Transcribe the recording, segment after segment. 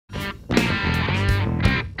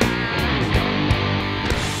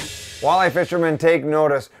Walleye fishermen, take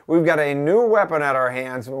notice. We've got a new weapon at our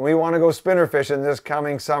hands when we want to go spinner fishing this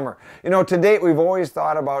coming summer. You know, to date, we've always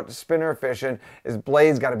thought about spinner fishing as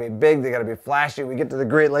blades got to be big, they got to be flashy. We get to the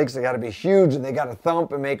Great Lakes, they got to be huge, and they got to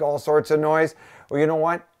thump and make all sorts of noise. Well, you know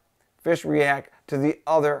what? Fish react to the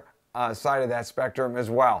other side of that spectrum as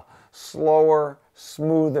well. Slower,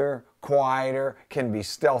 smoother, quieter, can be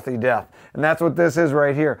stealthy death. And that's what this is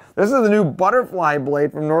right here. This is the new butterfly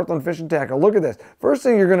blade from Northland Fishing Tackle. Look at this. First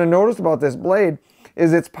thing you're going to notice about this blade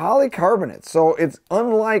is it's polycarbonate. So it's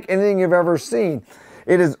unlike anything you've ever seen.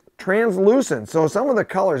 It is translucent. So some of the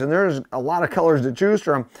colors, and there's a lot of colors to choose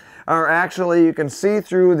from, are actually, you can see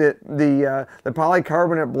through the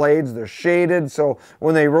polycarbonate blades. They're shaded, so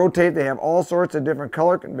when they rotate, they have all sorts of different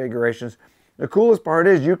color configurations. The coolest part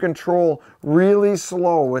is you control really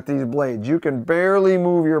slow with these blades. You can barely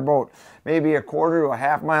move your boat, maybe a quarter to a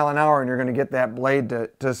half mile an hour, and you're going to get that blade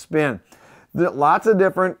to spin. Lots of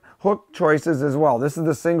different hook choices as well. This is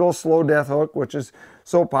the single slow death hook, which is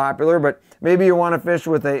so popular, but maybe you want to fish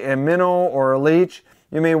with a minnow or a leech.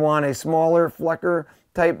 You may want a smaller flecker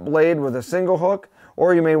type blade with a single hook,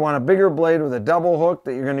 or you may want a bigger blade with a double hook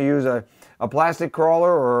that you're going to use a plastic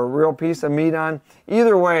crawler or a real piece of meat on.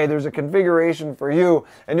 Either way, there's a configuration for you,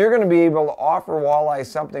 and you're going to be able to offer walleye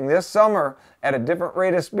something this summer at a different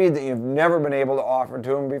rate of speed that you've never been able to offer to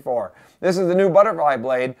them before. This is the new butterfly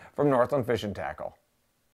blade from Northland Fishing Tackle.